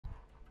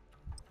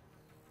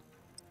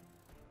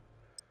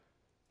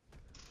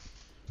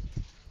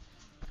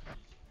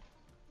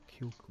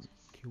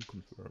Kill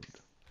confirmed.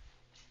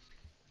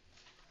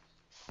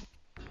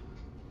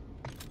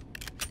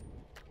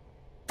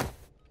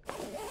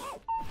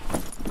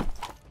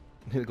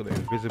 He's got the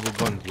invisible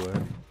guns, boy.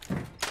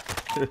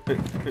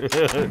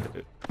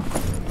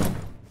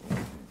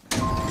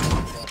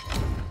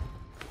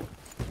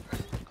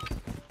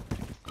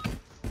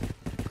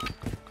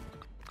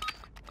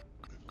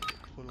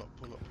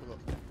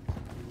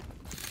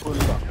 Pull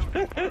up.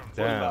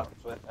 Damn.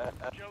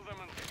 Kill them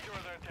and secure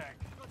their tank.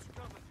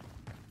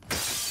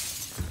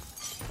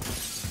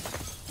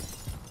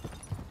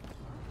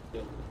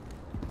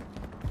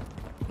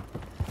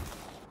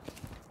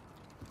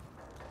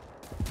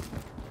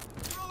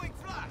 Throwing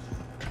flash.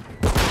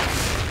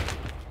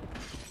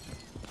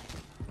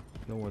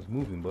 No one's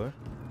moving, boy.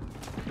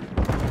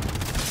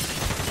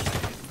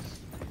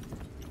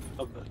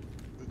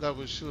 The guy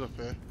with shield up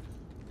here.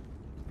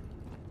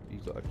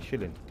 These are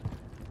chilling.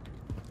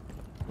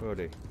 Where are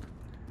they?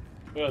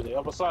 Where are they?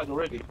 Other side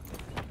already.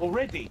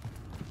 Already?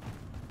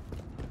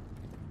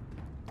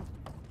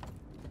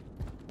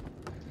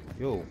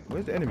 Yo,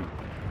 where's the enemy?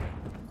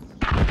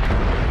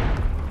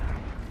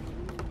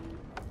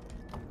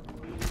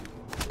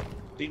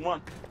 Team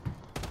 1.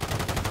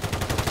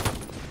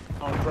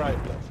 On right.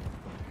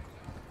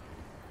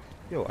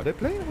 Yo, are they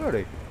playing? Where are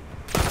they?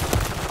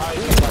 I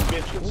use my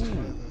bitches.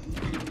 Ooh.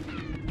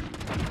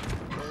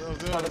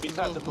 Trying to be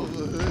tactical.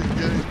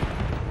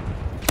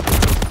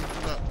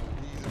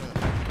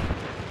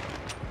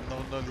 No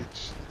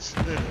knowledge.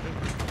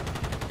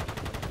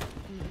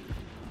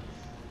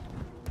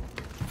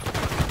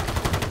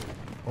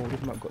 Oh,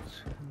 this map got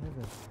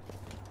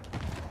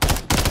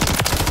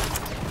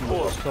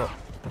Four. stop.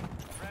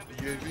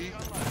 UAV.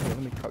 Yeah, let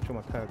me capture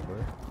my tag, bro.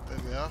 There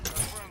we are.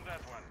 Confirm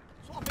that one.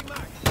 Swapping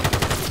back.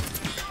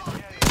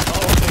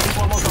 Oh, okay. This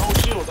one wants the whole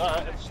shield.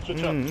 Alright, let's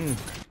switch up.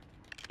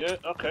 Yeah,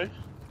 okay.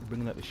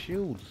 Bringing out the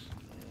shields.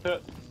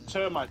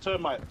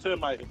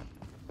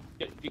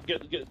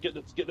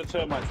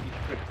 Termite.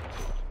 Get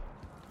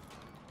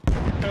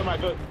the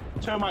termite.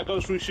 Termite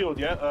goes through shield,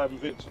 yeah,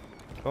 Vince.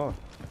 Oh,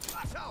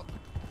 Flash out.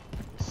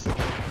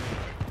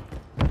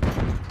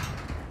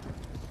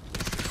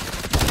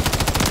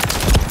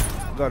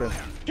 got him.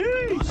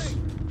 Jeez!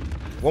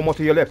 One more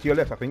to your left,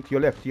 I think. To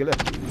your left. Oh, no.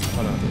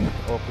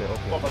 Okay.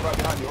 Oh, but right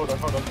behind you. Hold on.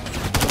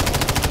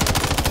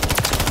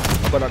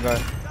 I got that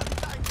guy.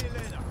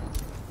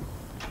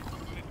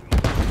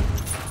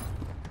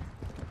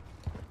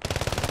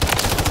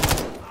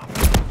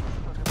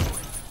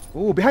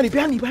 Oh, behind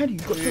you. You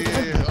got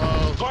Yeah.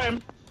 Oh, Got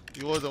him.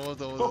 he was.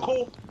 Got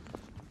call.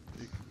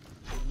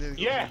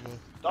 Yeah.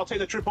 I'll take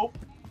the triple.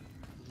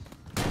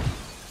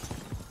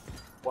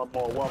 One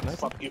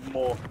fucking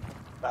more.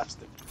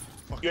 Bastard.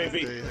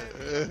 UAV.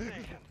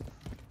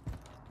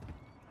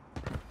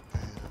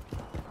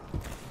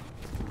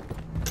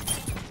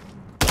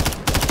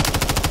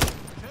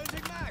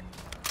 Changing mag.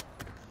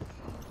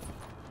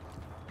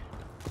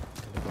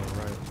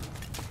 Alright.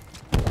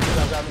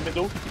 Down the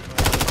middle.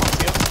 Can't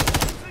see us.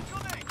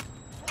 Incoming.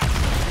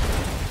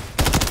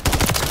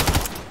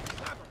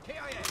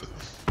 KIA.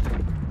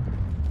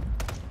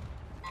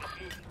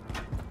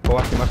 Oh, I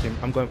see him.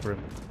 I'm going for him.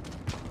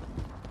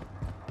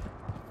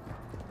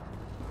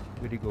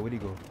 Where'd he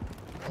go?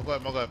 I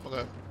got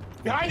him.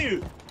 Behind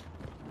you!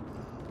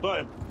 Got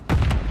him.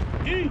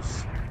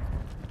 Jeez!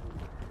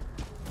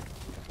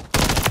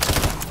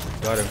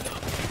 Got him.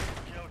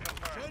 Kill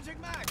confirmed. Changing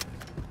mag.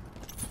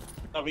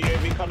 Another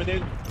UAV coming in.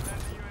 Send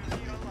the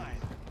UAV online.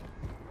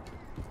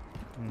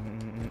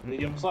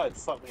 The other side,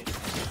 fuck me.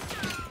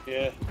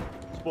 Yeah.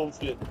 Spawn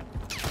flip.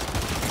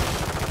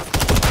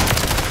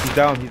 He's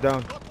down.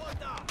 Got one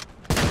down.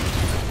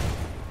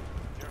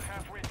 You're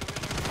halfway to the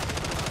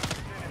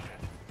finish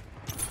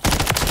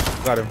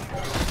it. Got him.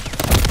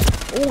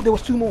 Oh, there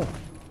was two more.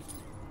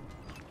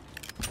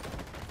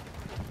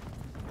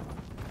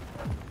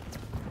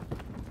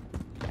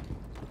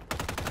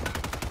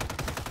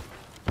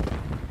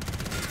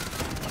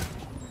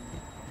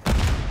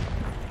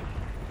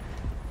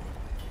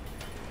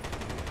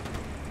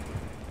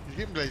 You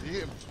hit him, Blaze. You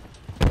hit him.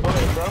 Got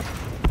him, bro.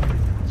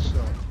 So,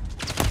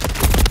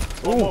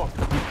 One more.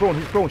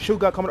 He's thrown. Shield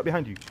guy coming up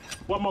behind you.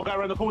 One more guy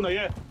around the corner,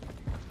 yeah.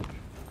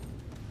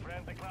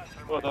 Friendly cluster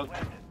Well done.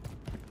 planted.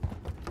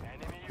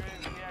 Enemy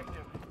UAV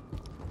active.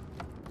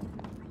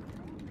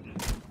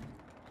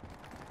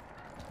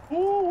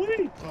 Ooh,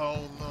 wee.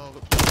 oh no.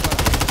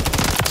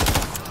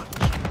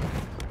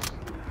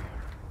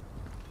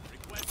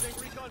 Requesting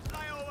recon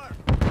flyover.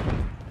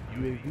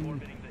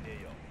 UAV.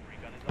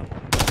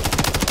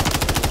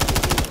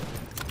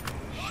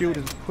 Shield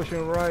is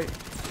pushing right.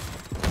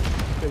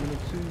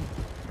 72.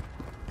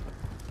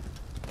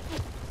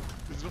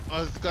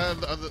 There's a guy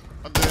under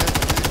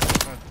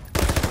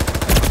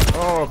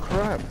Oh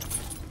crap!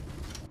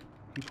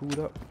 He pulled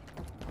up.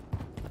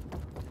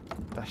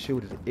 That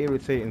shield is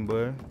irritating,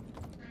 boy.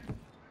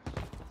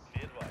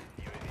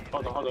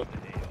 Hold on.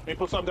 Let me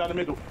put something down the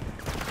middle.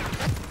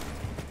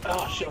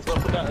 Oh shit, I was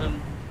gonna put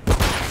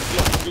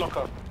that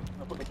blocker.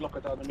 I put the blocker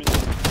down the middle.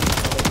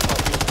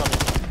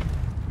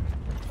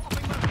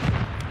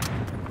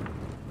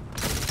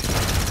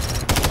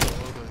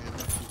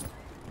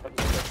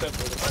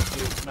 simple. The rest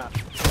is mad.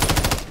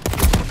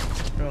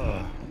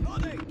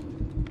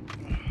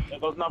 There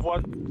goes another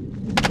one.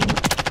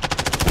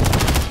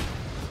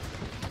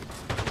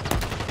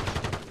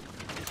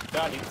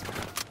 Got him.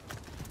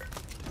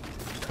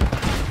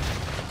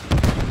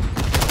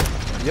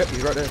 Yep,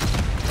 he's right there.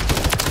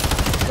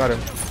 Got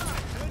him.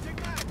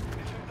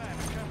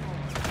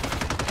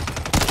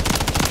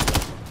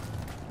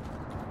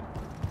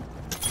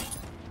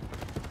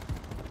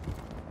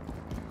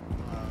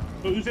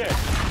 Who's there?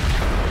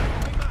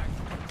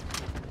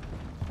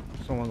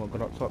 Someone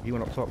got up top. He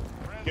went up top.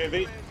 Yeah,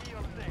 V.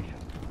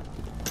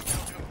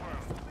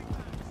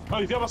 Oh,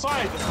 he's the other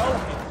side.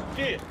 Oh,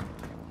 shit.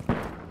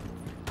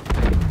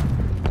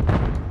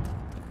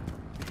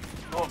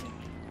 Oh,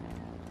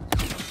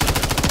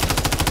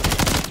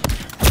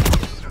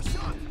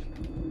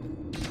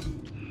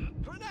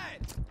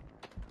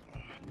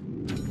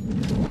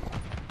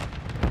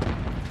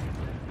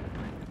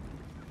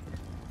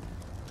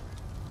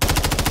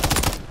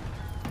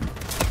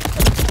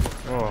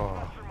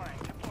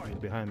 Oh, he's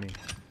behind me.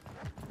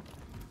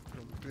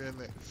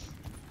 BNX.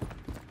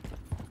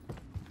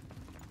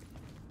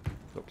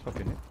 Up top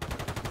in it.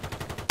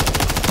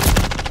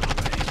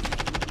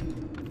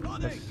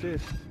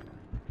 Assist.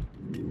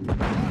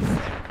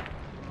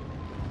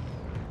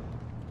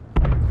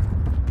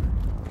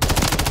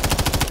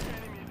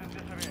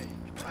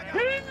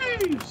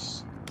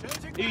 jeez.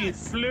 He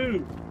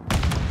flew.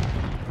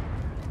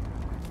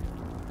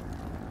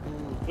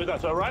 Was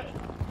that all right?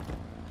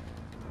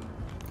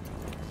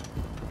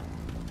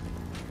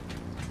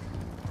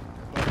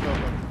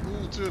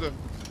 Ooh, two of them.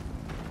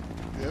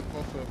 Yep,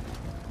 both of them.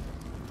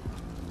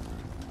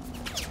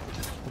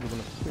 Probably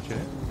gonna switch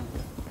it.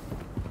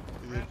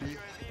 Yeah, B.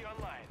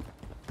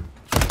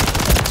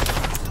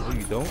 Oh,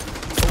 you don't?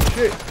 Oh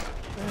shit!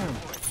 Damn.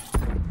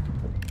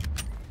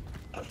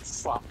 Oh,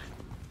 fuck.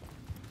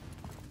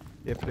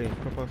 Yeah, play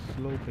proper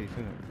slow pace,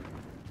 innit?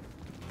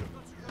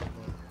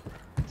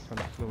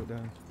 Trying to slow it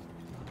down.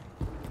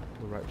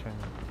 The right channel.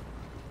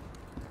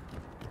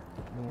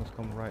 No one's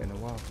come right in a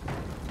while.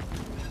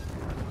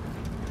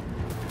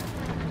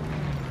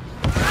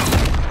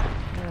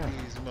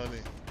 Yeah, Easy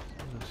money.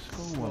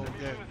 slow one.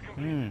 Yeah.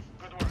 Damn.